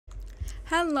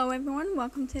Hello everyone,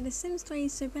 welcome to the Sims 3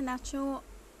 Supernatural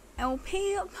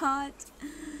LP part.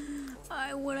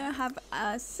 I wouldn't have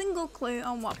a single clue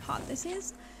on what part this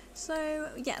is. So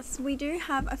yes, we do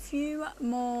have a few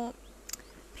more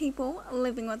people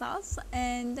living with us,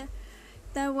 and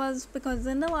that was because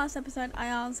in the last episode I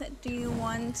asked, do you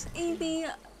want Evie,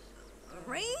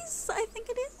 Reese, I think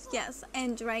it is, yes,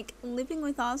 and Drake living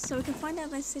with us so we can find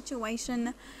out their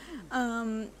situation,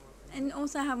 and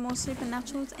also have more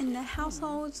supernaturals in the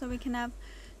household, so we can have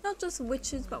not just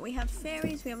witches, but we have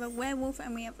fairies, we have a werewolf,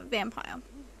 and we have a vampire.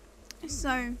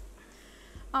 So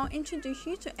I'll introduce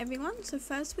you to everyone. So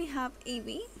first we have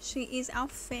Evie. She is our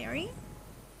fairy,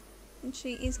 and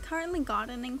she is currently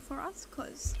gardening for us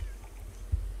because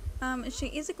she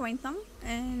is a green thumb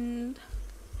and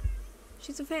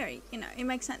she's a fairy, you know, it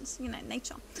makes sense, you know,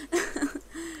 nature.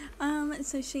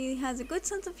 So she has a good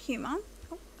sense of humor.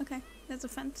 Oh, okay, there's a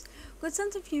fence. Good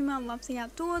sense of humor, loves the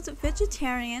outdoors,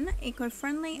 vegetarian,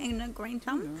 eco-friendly, and a green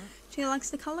thumb. She likes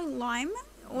the color lime,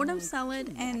 autumn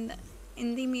salad, and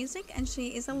indie music, and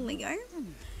she is a Leo.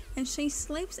 And she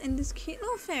sleeps in this cute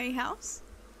little fairy house,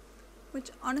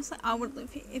 which honestly I would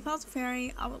live here. If I was a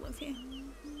fairy, I would live here.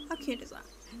 How cute is that?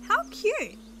 How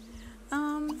cute!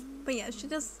 But yeah, she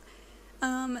just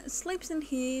sleeps in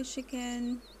here. She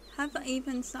can have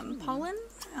even some pollen,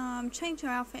 change her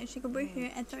outfit. She could brew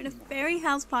here and throw the fairy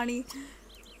house party.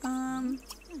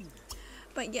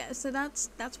 But yeah, so that's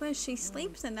where she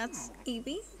sleeps, and that's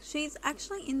Evie. She's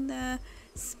actually in the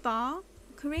spa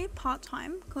career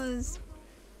part-time because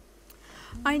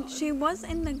she was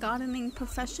in the gardening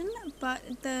profession, but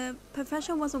the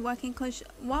profession wasn't working because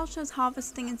while she was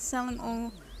harvesting and selling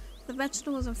all the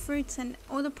vegetables and fruits and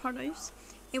all the produce,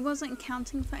 it wasn't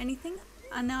counting for anything.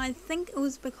 And I think it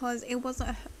was because it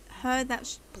wasn't her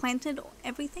that planted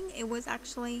everything, it was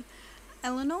actually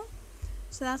Eleanor.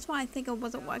 So that's why I think it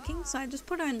wasn't working, so I just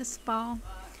put her in the spa.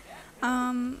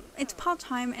 It's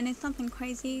part-time and it's nothing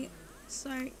crazy.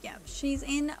 So yeah, she's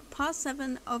in part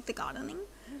 7 of the gardening,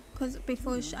 because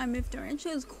before I moved her in,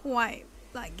 she was quite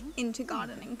like into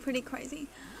gardening, pretty crazy.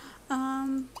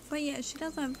 But yeah, she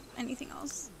doesn't have anything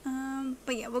else.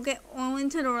 But yeah, we'll get all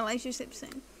into the relationship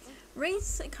soon.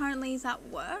 Reese currently is at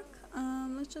work.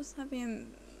 Let's just have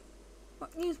him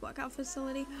use workout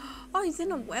facility. Oh, he's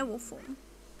in a werewolf form.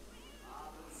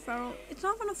 Feral. It's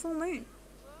not even a full moon.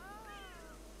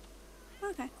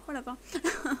 Okay, whatever.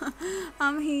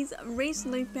 He's Reese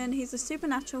Lupin. He's a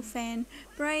supernatural fan,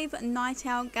 brave, night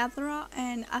owl, gatherer,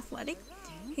 and athletic.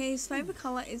 His favorite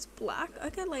color is black.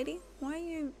 Okay, lady, why are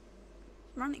you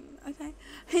running? Okay,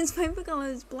 his favorite color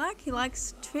is black. He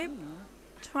likes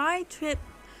tri-tip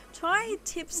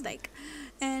steak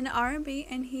and R&B,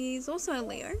 and he's also a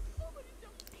Leo.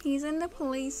 He's in the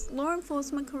police law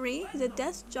enforcement career. He's a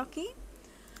desk jockey.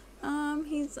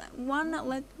 He's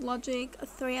 1 logic,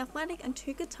 3 athletic, and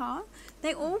 2 guitar.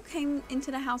 They all came into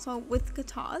the household with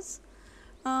guitars,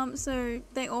 so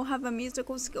they all have a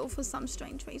musical skill for some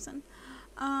strange reason.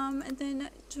 And then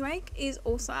Drake is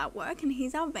also at work, and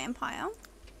he's our vampire.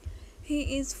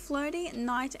 He is flirty,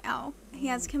 night owl. He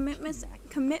has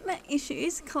commitment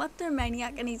issues,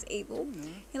 kleptomaniac, and he's evil.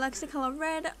 He likes the color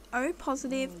red, O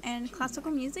positive, and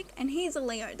classical music, and he's a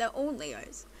Leo. They're all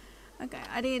Leos. Okay,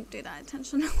 I didn't do that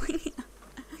intentionally.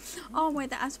 Oh wait,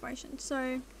 the aspiration.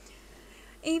 So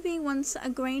Evie wants a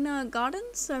greener garden,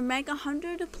 so make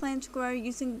 100 plants grow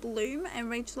using bloom and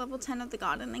reach level 10 of the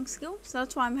gardening skill. So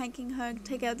that's why I'm making her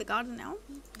take care of the garden now.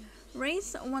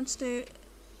 Reese wants to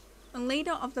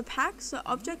leader of the pack, so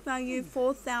object value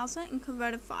 4,000 and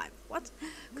converted 5. What?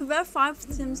 Convert 5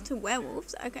 sims to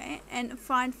werewolves, okay, and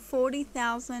find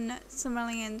 40,000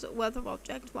 simoleons worth of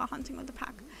objects while hunting with the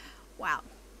pack. Wow.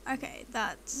 Okay,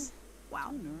 that's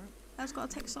wow. That's gotta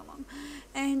take so long.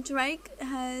 And Drake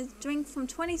has drink from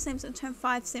 20 sims and turn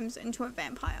 5 sims into a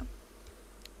vampire.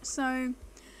 So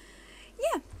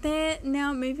yeah, they're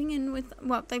now moving in with,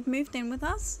 well, they've moved in with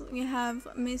us. We have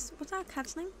Miss, what's our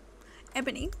cat's name?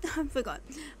 Ebony, I forgot,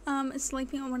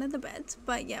 sleeping on one of the beds.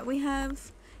 But yeah, we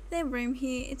have their room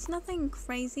here. It's nothing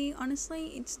crazy, honestly.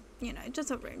 It's, you know, just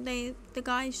a room. The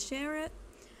guys share it.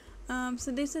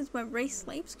 So this is where Reese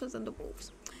sleeps because of the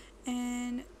wolves,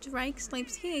 and Drake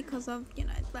sleeps here because of, you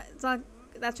know, it's like,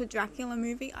 that's a Dracula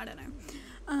movie, I don't know.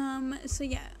 So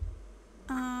yeah,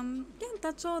 yeah,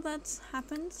 that's all that's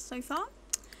happened so far.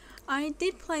 I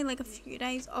did play like a few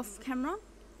days off camera.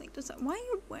 Like, just, why are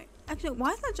you wearing, actually,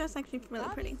 why is that dress actually really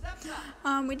pretty?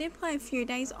 We did play a few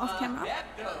days off camera,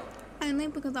 only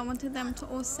because I wanted them to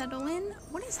all settle in.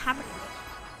 What is happening?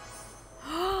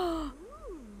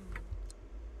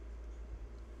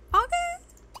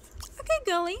 Okay,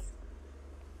 girly.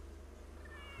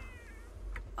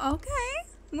 Okay.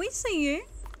 We see you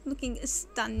looking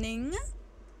stunning.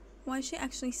 Why is she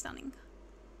actually stunning?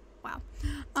 Wow.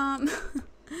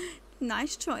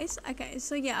 Nice choice. Okay,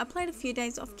 so yeah, I played a few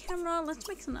days off camera. Let's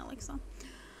make some elixir.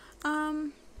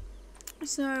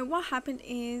 So what happened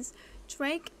is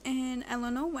Drake and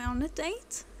Eleanor were on a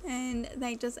date and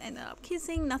they just ended up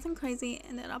kissing. Nothing crazy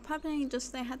ended up happening,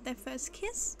 just they had their first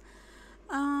kiss.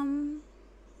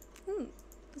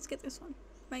 Let's get this one.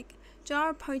 Like, jar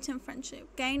of potent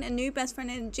friendship. Gain a new best friend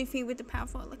in a jiffy with the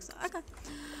powerful elixir. Okay.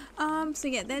 So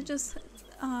yeah, they're just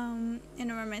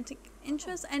in a romantic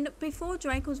interest. And before,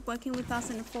 Drake was working with us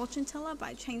in a fortune teller, but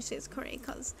I changed his career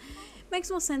because it makes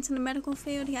more sense in the medical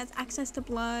field. He has access to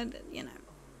blood, you know.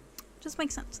 Just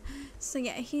makes sense. So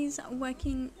yeah, he's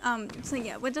working. So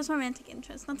yeah, we're just romantic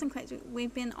interest. Nothing crazy.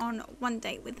 We've been on one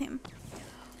date with him.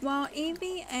 While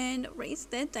Evie and Reese,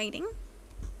 they're dating.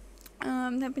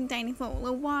 They've been dating for a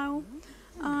little while.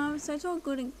 So it's all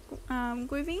good and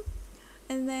groovy.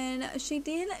 And then she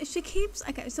keeps,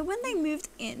 okay, so when they moved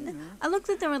in, I looked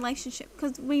at their relationship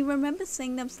because we remember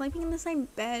seeing them sleeping in the same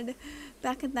bed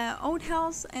back at their old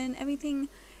house and everything.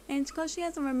 And it's because she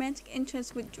has a romantic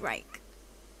interest with Drake.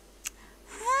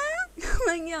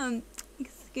 Like,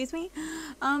 excuse me.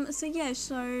 So yeah,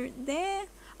 so they're,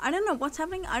 I don't know what's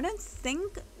happening. I don't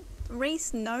think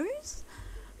Reese knows.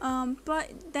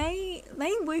 But they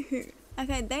woohoo.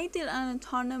 Okay, they did an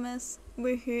autonomous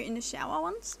woohoo in the shower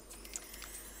once.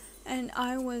 And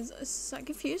I was so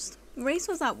confused. Reese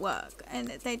was at work and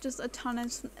they just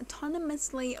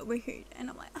autonomously woohooed. And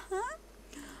I'm like,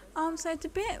 huh? So it's a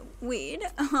bit weird.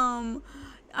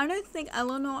 I don't think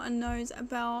Eleanor knows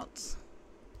about,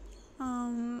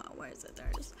 where is it? There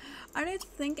it is. I don't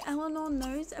think Eleanor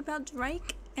knows about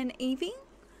Drake and Evie.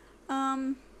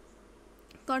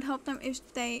 God help them if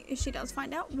she does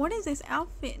find out. What is this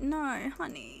outfit? No,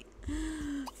 honey.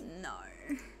 No.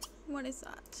 What is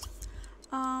that?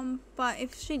 But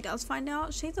if she does find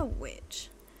out, she's a witch.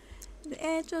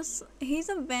 He's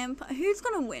a vampire. Who's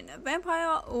gonna win? A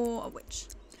vampire or a witch?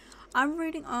 I'm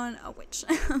rooting on a witch.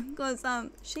 Because,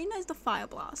 she knows the fire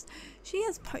blast. She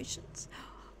has potions.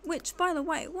 Which, by the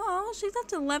way, well, she's up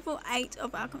to level 8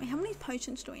 of alchemy. How many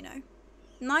potions do we know?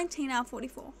 19 out of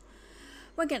 44.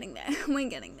 We're getting there. We're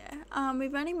getting there.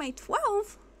 We've only made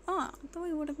 12. Oh, I thought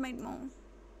we would have made more.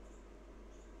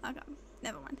 Okay,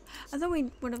 never mind. I thought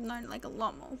we would have known like a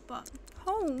lot more, but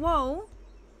oh, whoa.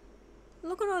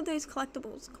 Look at all those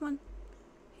collectibles. Come on.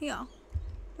 Here.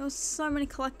 There was so many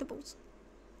collectibles.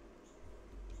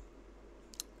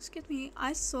 Excuse me.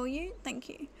 I saw you. Thank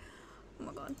you. Oh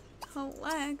my god.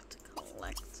 Collect.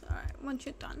 Alright, once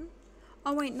you're done.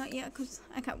 Oh wait, not yet, because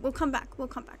okay, we'll come back.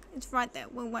 It's right there.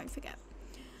 We won't forget.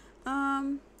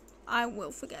 I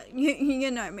will forget.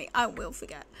 You know me. I will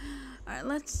forget. Alright,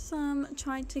 let's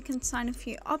try to consign a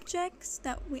few objects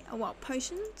that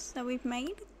potions that we've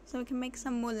made so we can make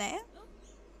some more layer.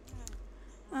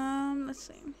 Let's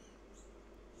see.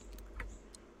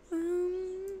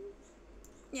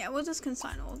 Yeah, we'll just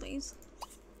consign all these.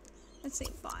 Let's see,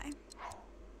 buy.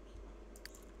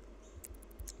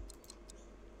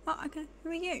 Oh, okay. Who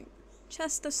are you?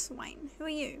 Chester Swain. Who are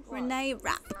you? Renee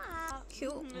Rapp.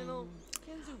 Cool.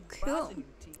 Cool.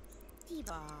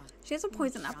 She has a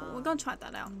poison apple. We're gonna try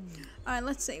that out. Alright,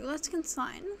 let's see. Let's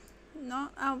consign.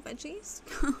 Not our veggies.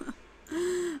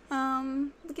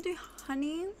 We could do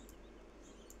honey.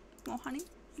 More honey.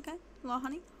 Okay. More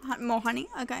honey. More honey.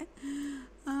 Okay.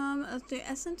 Let's do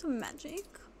essence of magic.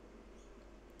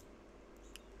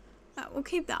 Alright, we'll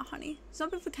keep that honey.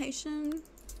 Zombification.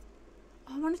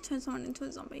 Oh, I want to turn someone into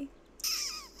a zombie.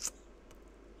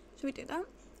 Should we do that?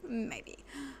 Maybe.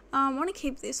 I want to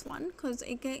keep this one because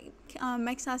it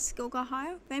makes our skill go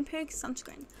higher. Vampiric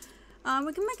sunscreen.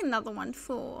 We can make another one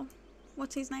for,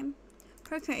 what's his name?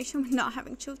 Procreation. We're not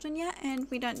having children yet, and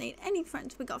we don't need any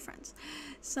friends. We got friends.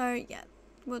 So yeah,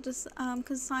 we'll just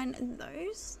consign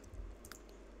those.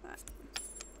 Right.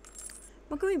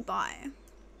 What can we buy?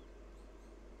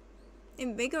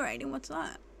 Invigorating. What's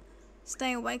that?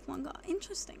 Stay awake longer.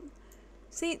 Interesting.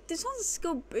 See, this one's a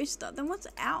skill booster. Then what's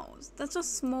ours? That's a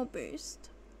small boost.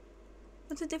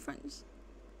 What's the difference?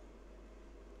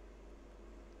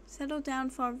 Settle down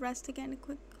for a rest to gain a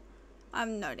quick... I have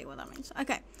no idea what that means.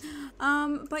 Okay.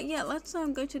 But yeah, let's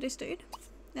go to this dude.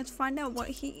 Let's find out what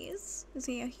he is. Is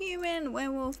he a human,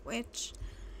 werewolf, witch?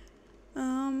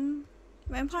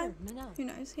 Vampire? Who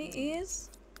knows? He is...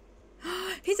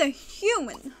 He's a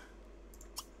human!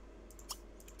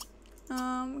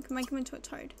 We can make him into a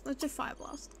toad. Let's do fire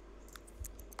blast.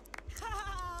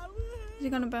 Is he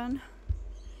gonna burn?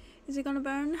 Is he gonna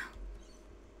burn?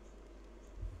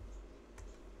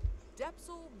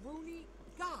 Depsel Rooney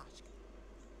Gosh.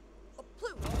 A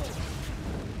blue.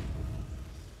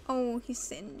 Oh, he's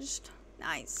singed.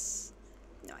 Nice.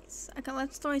 Nice. Okay,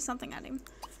 let's throw something at him.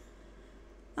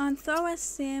 Throw a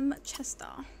Sam Chester.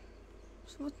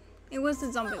 So what? It was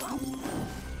the zombie one.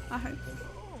 I hope.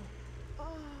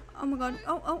 Oh my god.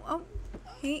 Oh.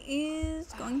 He is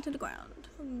going to the ground.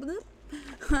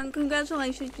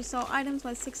 Congratulations, you sold items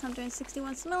worth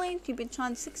 661 simoleons. You've been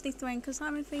charged 63 in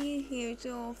consignment fee. Here's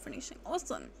your finishing.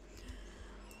 Awesome.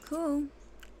 Cool.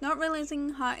 Not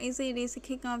realizing how easy it is to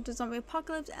kick off the zombie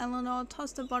apocalypse, Eleanor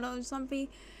tossed a bottle of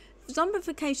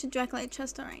zombification directly at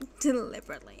Chester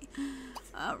deliberately.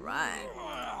 Alright.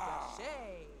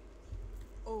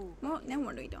 Well, now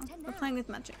what are we doing? We're playing with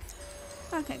magic.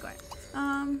 Okay, great.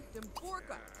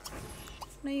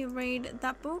 Now you read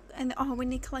that book, and oh, we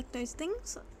need to collect those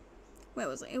things. Where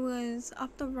was it? It was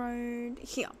up the road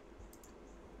here.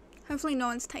 Hopefully no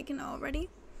one's taken it already.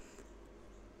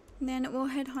 And then we'll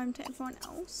head home to everyone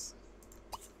else.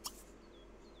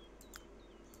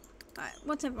 Alright,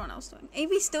 what's everyone else doing?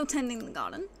 Evie's still tending the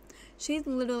garden. She's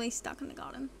literally stuck in the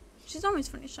garden. She's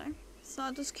almost finished though. So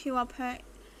I'll just queue up her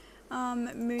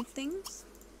mood things.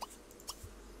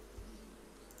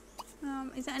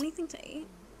 Is there anything to eat?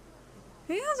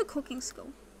 Who has a cooking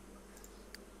school?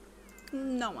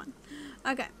 No one.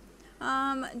 Okay.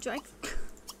 Drake,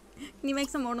 can you make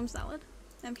some autumn salad?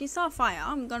 Now, if you saw a fire,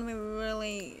 I'm gonna be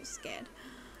really scared.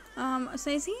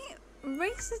 So is he?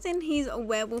 Reese is in his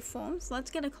werewolf form. So let's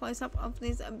get a close up of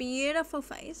this beautiful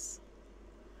face,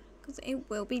 because it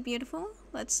will be beautiful.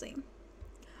 Let's see.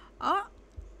 Oh,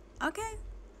 okay.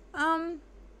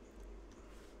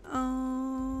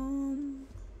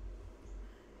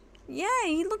 Yeah,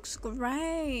 he looks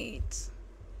great.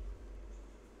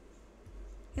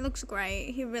 He looks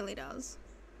great. He really does.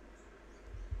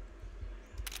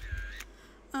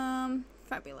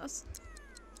 Fabulous.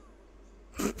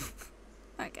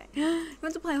 Okay. He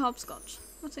wants to play hopscotch.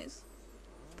 What's this?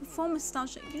 Perform a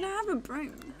starship. You don't have a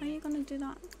broom. How are you gonna do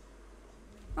that?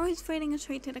 Oh, he's feeding a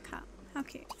treat to the cat. How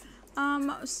cute.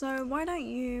 So why don't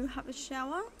you have a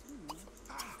shower?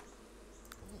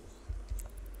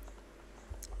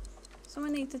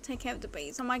 Someone needs to take care of the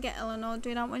bees. I might get Eleanor to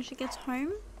do that when she gets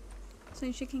home,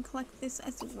 so she can collect this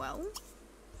as well.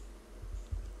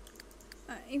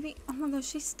 Evie, oh my gosh,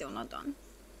 she's still not done.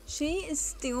 She is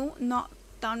still not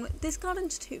done with this.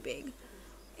 Garden's too big.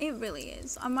 It really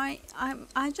is. I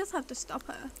just have to stop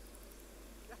her.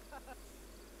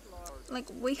 Like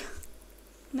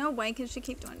no way can she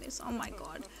keep doing this. Oh my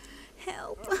god.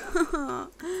 Help.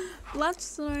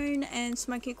 Bloodstone and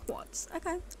smoky quartz.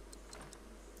 Okay.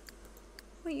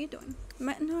 What are you doing?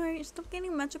 No, stop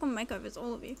getting magical makeovers,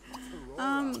 all of you.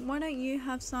 Why don't you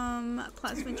have some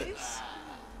plasma juice?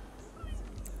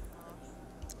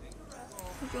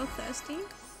 If you're thirsty.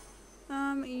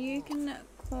 You can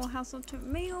call household to a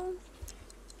meal.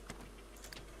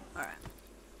 Alright.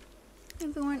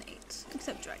 Everyone eats,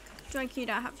 except Drake. Drake, you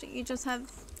don't have to. You just have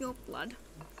your blood.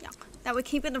 Yeah. That would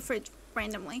keep it in the fridge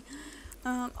randomly.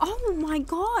 Oh my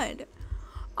god.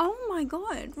 Oh my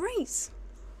god. Reese.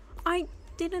 I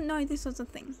didn't know this was a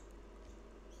thing.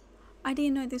 I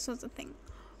didn't know this was a thing.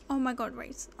 Oh my god,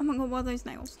 Reese. Oh my god, what are those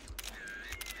nails?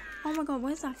 Oh my god,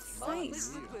 where's that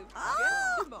face?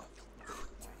 Oh!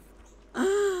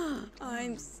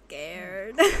 I'm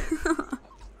scared. What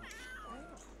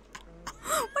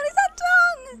is that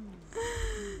tongue?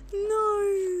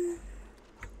 No.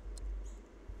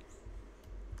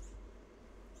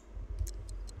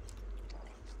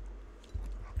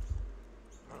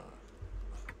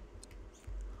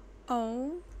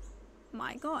 Oh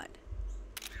my god.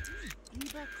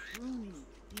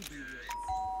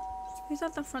 Who's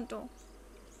at the front door?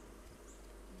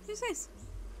 Who's this?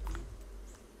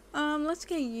 Let's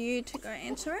get you to go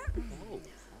answer it.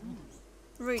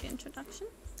 Rude introduction.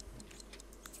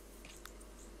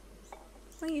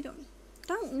 What are you doing?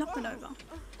 Don't knock it over.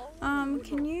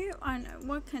 Can you, I don't know,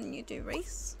 what can you do,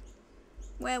 Reese?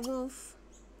 Werewolf,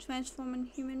 transform in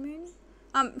human moon?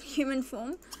 Human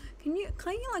form. Can you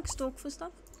like stalk for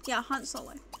stuff? Yeah, hunt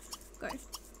solo. Go.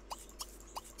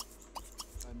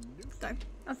 Go.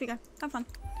 Off you go. Have fun.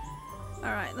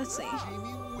 Alright, let's see.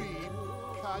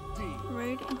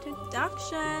 Rude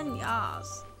introduction.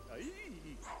 Yes.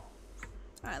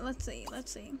 Alright, let's see.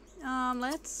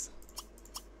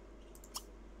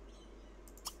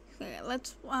 Okay,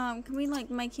 let's can we like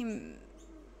make him,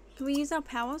 can we use our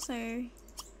power so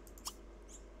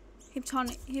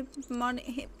hypnotic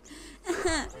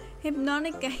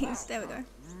gaze. There we go.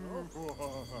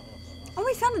 Oh,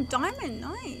 we found a diamond.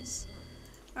 Nice.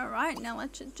 Alright, now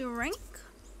let's drink.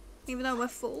 Even though we're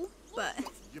full. but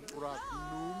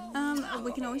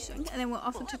we can always drink, and then we'll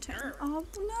offer to turn. Oh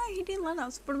no, he didn't let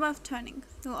us. What about turning?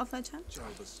 He'll offer a turn.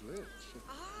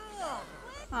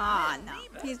 Ah, no,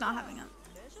 he's not having it.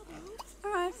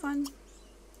 All right, fine.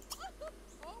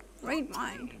 Read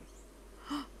mine.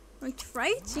 Read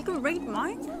traits? You can read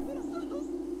mine?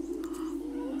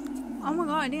 Oh my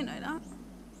god, I didn't know that.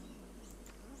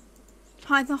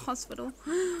 Hi, the hospital.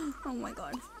 Oh my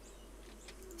god.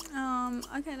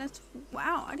 Okay, that's...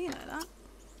 Wow, I didn't know that.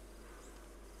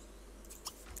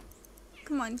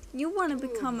 Come on, you want to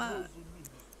become a...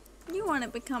 You want to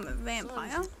become a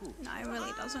vampire? No, it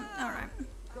really doesn't. Alright.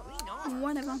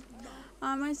 Whatever.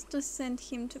 I just sent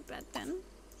him to bed then.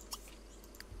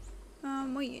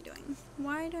 What are you doing?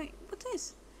 Why don't... What's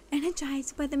this?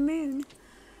 Energized by the moon.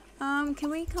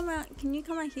 Can you come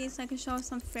out here so I can show us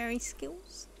some fairy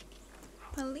skills?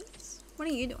 Please? What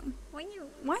are you doing?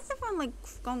 Why is everyone like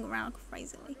going around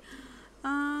crazily?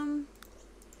 Oh,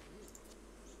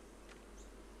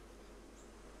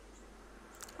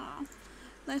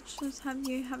 let's just have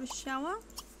you have a shower.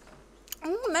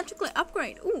 Oh, magically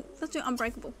upgrade. Ooh, let's do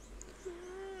unbreakable.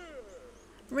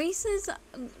 Reese's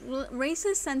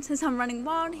senses are running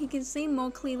wild. He can see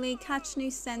more clearly, catch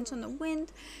new scents on the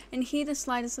wind, and hear the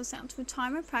slightest of sounds. With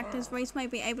time and practice, Reese may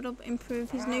be able to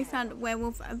improve his newfound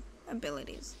werewolf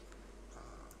abilities.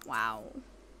 Wow.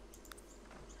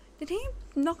 Did he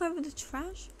knock over the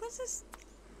trash? What's this?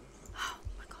 Oh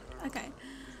my god. Okay.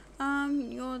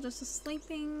 You're just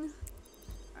sleeping.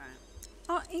 Alright.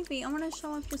 Oh, Evie, I want to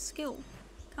show off your skill.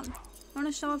 Come. I want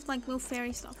to show off like little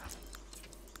fairy stuff.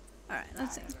 Alright,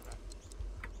 let's see.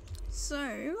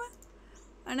 So,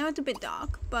 I know it's a bit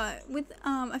dark, but with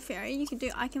a fairy you can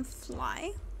do I can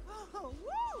fly.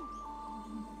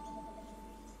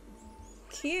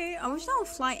 Cute. I wish that would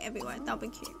fly everywhere. That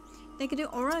would be cute. They could do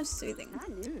aura soothing.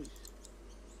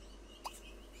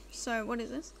 So, what is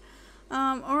this?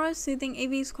 Aura soothing.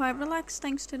 Evie's quite relaxed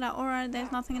thanks to that aura.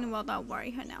 There's nothing in the world that'll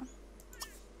worry her now.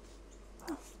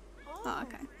 Oh,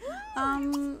 okay.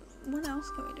 What else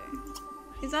can we do?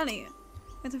 Is that it?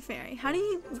 With a fairy. How do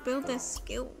you build this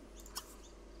skill?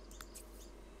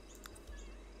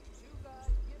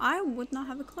 I would not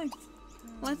have a clue.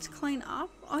 Let's clean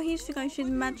up. Oh, here she goes. She's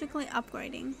magically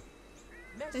upgrading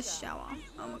this shower.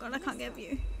 Oh my god, I can't get a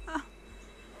view. Ah.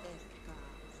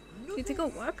 Do you think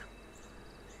it'll work?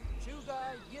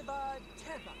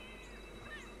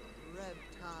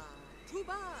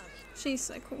 She's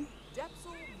so cool.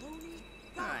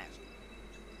 Alright.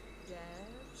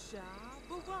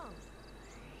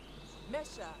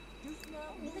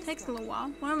 Takes a little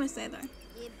while. We're almost there though.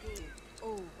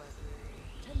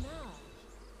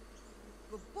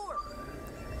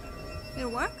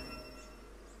 It'll work?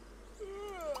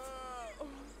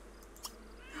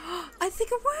 I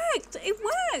think it worked! It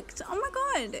worked! Oh my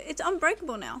god! It's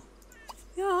unbreakable now.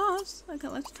 Yes! Okay,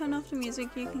 let's turn off the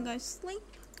music. You can go sleep.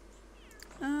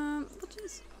 What's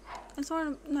this? I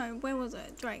saw no, where was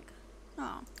it? Drake.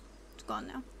 Oh, it's gone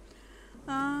now.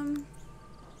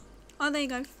 Oh, there you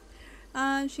go.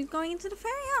 She's going into the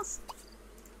fairy house.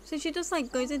 So she just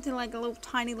like goes into like a little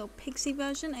tiny little pixie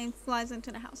version and flies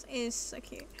into the house. It is so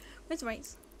cute. Where's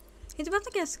Reese? He's about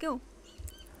to get a skill.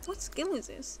 What skill is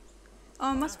this?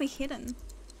 Oh, it must be hidden.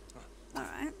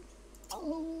 Alright.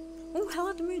 Oh, hell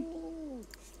at the moon.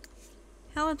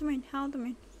 Hell at the moon. Hell at the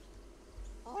moon.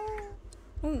 Oh,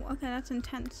 okay, that's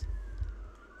intense.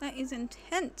 That is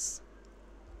intense.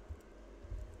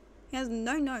 He has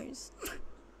no nose.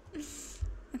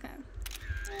 Okay.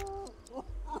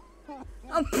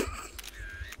 Oh.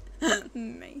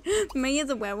 Me is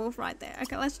a werewolf right there.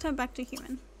 Okay, let's turn back to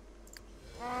human.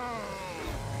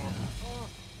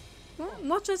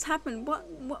 What just happened?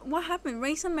 What happened?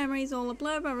 Recent memories all a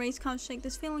blur, but Reese can't shake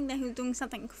this feeling that he was doing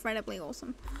something incredibly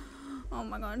awesome. Oh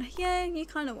my god. Yeah, you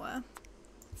kind of were.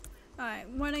 Alright,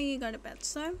 why don't you go to bed,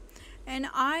 so? And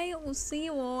I will see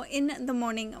you all in the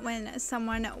morning when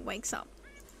someone wakes up.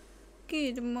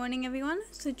 Good morning, everyone.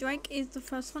 So Drake is the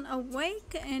first one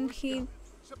awake, and he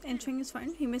entering his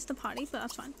phone. He missed the party, but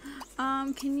that's fine.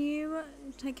 Can you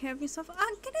take care of yourself? Get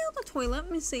out of the toilet,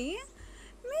 Missy.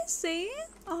 Missy.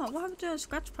 Oh, what happened to a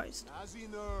scratch post?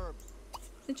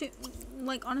 Did you,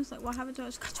 like, honestly, what happened to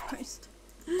a scratch post?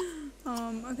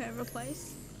 Okay,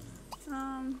 replace.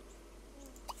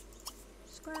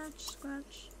 Scratch,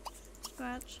 scratch,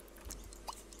 scratch,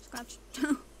 scratch.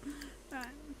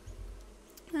 Right.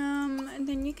 And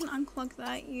then you can unclog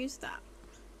that, use that.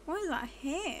 What is that?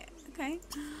 Hair. Okay.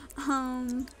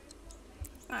 Alright,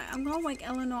 I'm gonna wake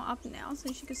Eleanor up now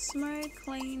so she can smoke,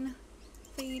 clean,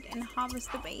 feed, and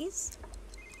harvest the bees.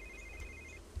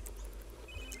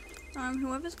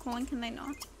 Whoever's calling, can they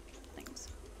not? Thanks.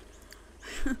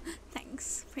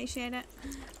 Thanks, appreciate it.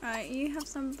 Alright, you have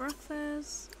some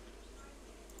breakfast.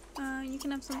 You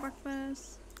can have some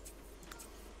breakfast.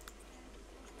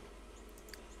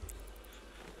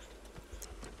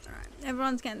 Alright,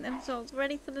 everyone's getting themselves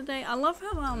ready for the day. I love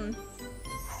how,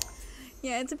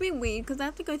 yeah, it's a bit weird because I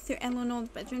have to go through Eleanor's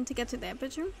bedroom to get to their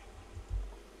bedroom.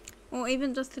 Or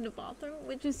even just to the bathroom,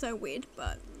 which is so weird,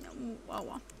 but oh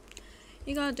well.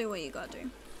 You gotta do what you gotta do.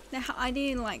 The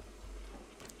idea, like,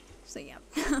 so yeah.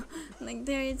 Like,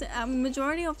 there is a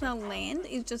majority of the land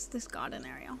is just this garden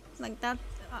area. Like, that,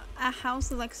 our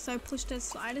house is like so pushed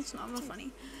aside, it's not even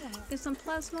funny. Get some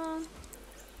plasma.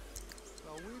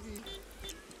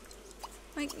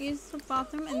 Like, use the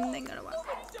bathroom and then go to work.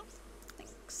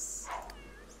 Thanks.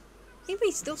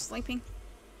 Evie's still sleeping.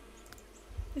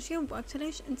 Is she on work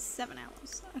today? In 7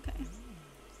 hours. Okay.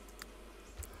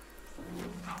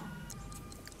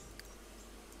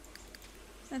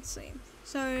 Let's see.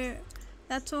 So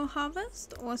that's all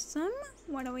harvest. Awesome.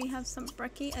 Why don't we have some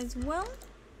brekkie as well?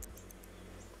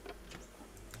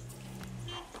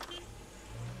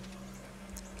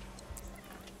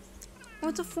 Oh,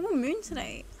 it's a full moon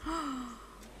today.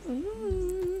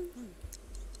 Ooh.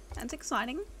 That's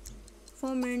exciting.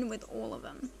 Full moon with all of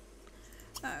them.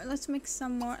 Let's make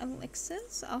some more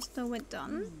elixirs after we're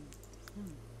done.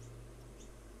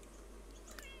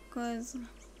 Because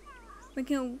we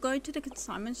can go to the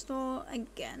consignment store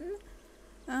again.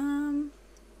 What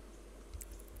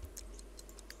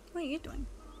are you doing?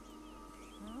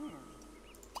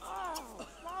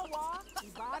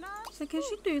 So can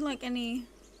she do like any,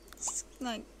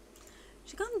 like,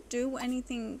 she can't do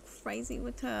anything crazy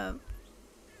with her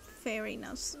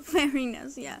fairiness,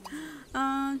 yeah.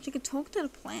 She could talk to the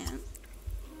plant.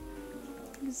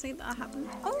 You can see that happen.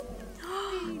 Oh,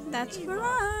 that's for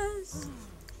us.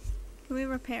 Can we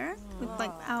repair it with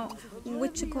like our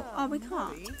witchical? Oh, we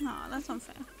can't. No, that's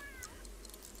unfair.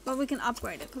 But we can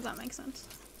upgrade it because that makes sense.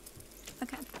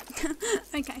 Okay.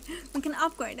 Okay, we can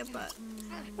upgrade it, but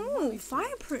oh,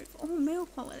 fireproof. Oh, meal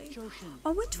quality.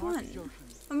 Oh, which one?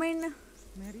 I mean,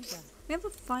 we have a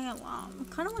fire alarm.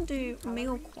 I kind of want to do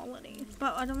meal quality,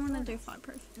 but I don't want to do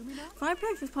fireproof.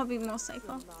 Fireproof is probably more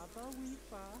safer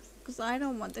because I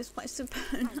don't want this place to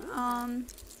burn.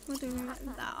 We'll do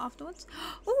that afterwards.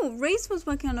 Oh, Reese was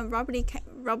working on a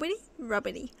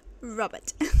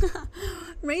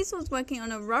Reese was working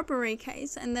on a robbery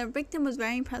case, and the victim was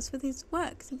very impressed with his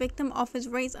work. The victim offers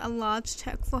Reese a large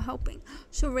check for helping.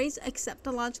 Should Reese accept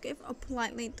the large gift or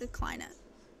politely decline it?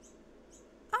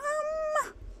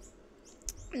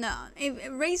 No, if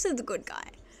Reese is a good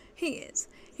guy. He is.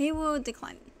 He will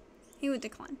decline. He would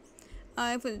decline.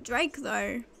 If it's Drake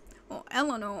though, or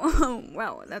Eleanor,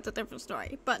 well, that's a different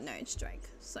story. But no, it's Drake.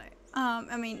 So,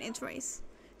 I mean, it's Reese.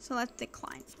 So let's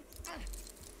decline.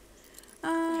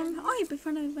 Oh, you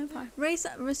befriended a vampire. Reese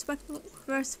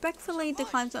respectfully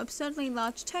declines the absurdly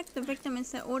large check. The victim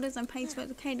instead orders and pays for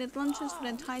catered lunches for the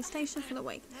entire station for the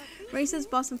week. Reese's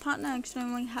boss and partner are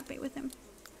extremely happy with him.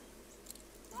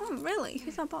 Oh, really?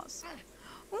 Who's our boss?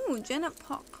 Oh, Janet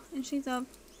Pock. And she's a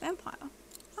vampire.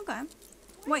 Okay.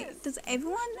 Wait, does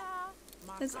everyone?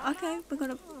 Okay, we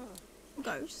got a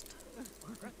ghost.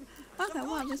 Okay,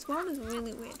 wow, this world is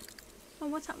really weird. Oh,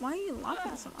 what's that? Why are you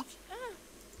laughing so much?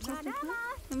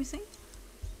 Let me see.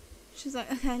 She's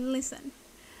like, okay, listen.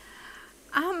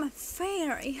 I'm a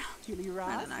fairy. I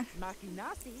don't know. I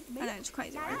know, it's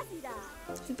crazy, right?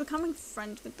 She's becoming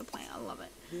friends with the plant. I love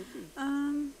it. Do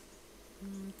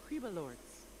you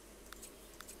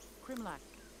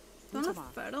want to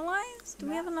fertilize? Do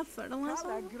we have enough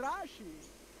fertilizer?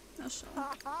 Not sure.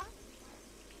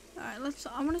 Alright,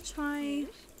 I want to try.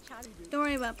 Don't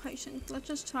worry about potions. Let's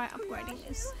just try upgrading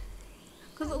this.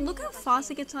 Because look how fast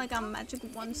we get to like our magic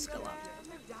wand skill up.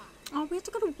 Oh, we have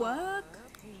to go to work.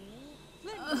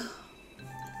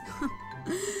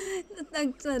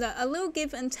 A little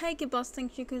give and take. Your boss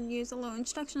thinks you could use a little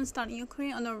instruction starting your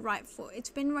career on the right foot. It's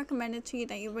been recommended to you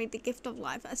that you read The Gift of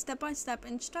Life, a step-by-step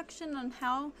instruction on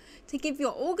how to give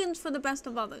your organs for the best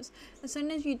of others. As soon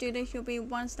as you do this, you'll be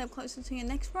one step closer to your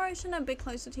next promotion, a bit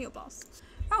closer to your boss.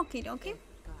 Okie dokie.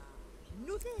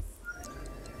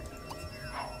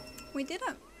 We did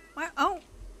it. Oh.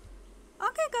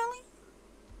 Okay, girlie.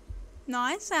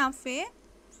 Nice outfit.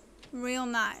 Real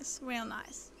nice. Real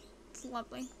nice. It's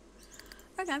lovely.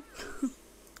 Okay.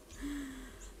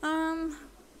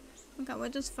 Okay, we're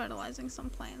just fertilizing some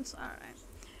plants. Alright.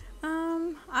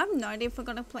 I have no idea if we're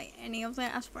gonna play any of their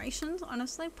aspirations,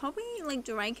 honestly. Probably, like,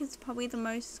 Drake is probably the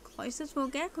most closest we'll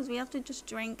get, because we have to just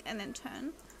drink and then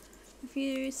turn a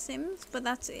few sims, but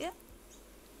that's it.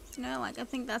 You know, like, I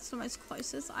think that's the most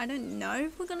closest. I don't know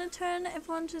if we're gonna turn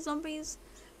everyone to zombies.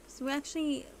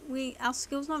 because our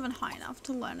skill's not even high enough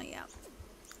to learn it yet.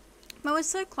 But we're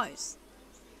so close.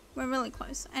 We're really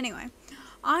close. Anyway,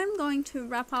 I'm going to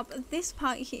wrap up this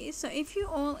part here. So if you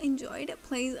all enjoyed it,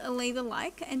 please leave a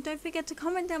like. And don't forget to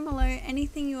comment down below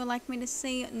anything you would like me to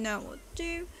see, know, or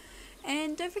do.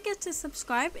 And don't forget to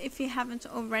subscribe if you haven't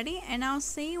already. And I'll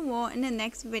see you all in the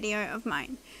next video of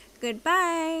mine.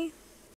 Goodbye!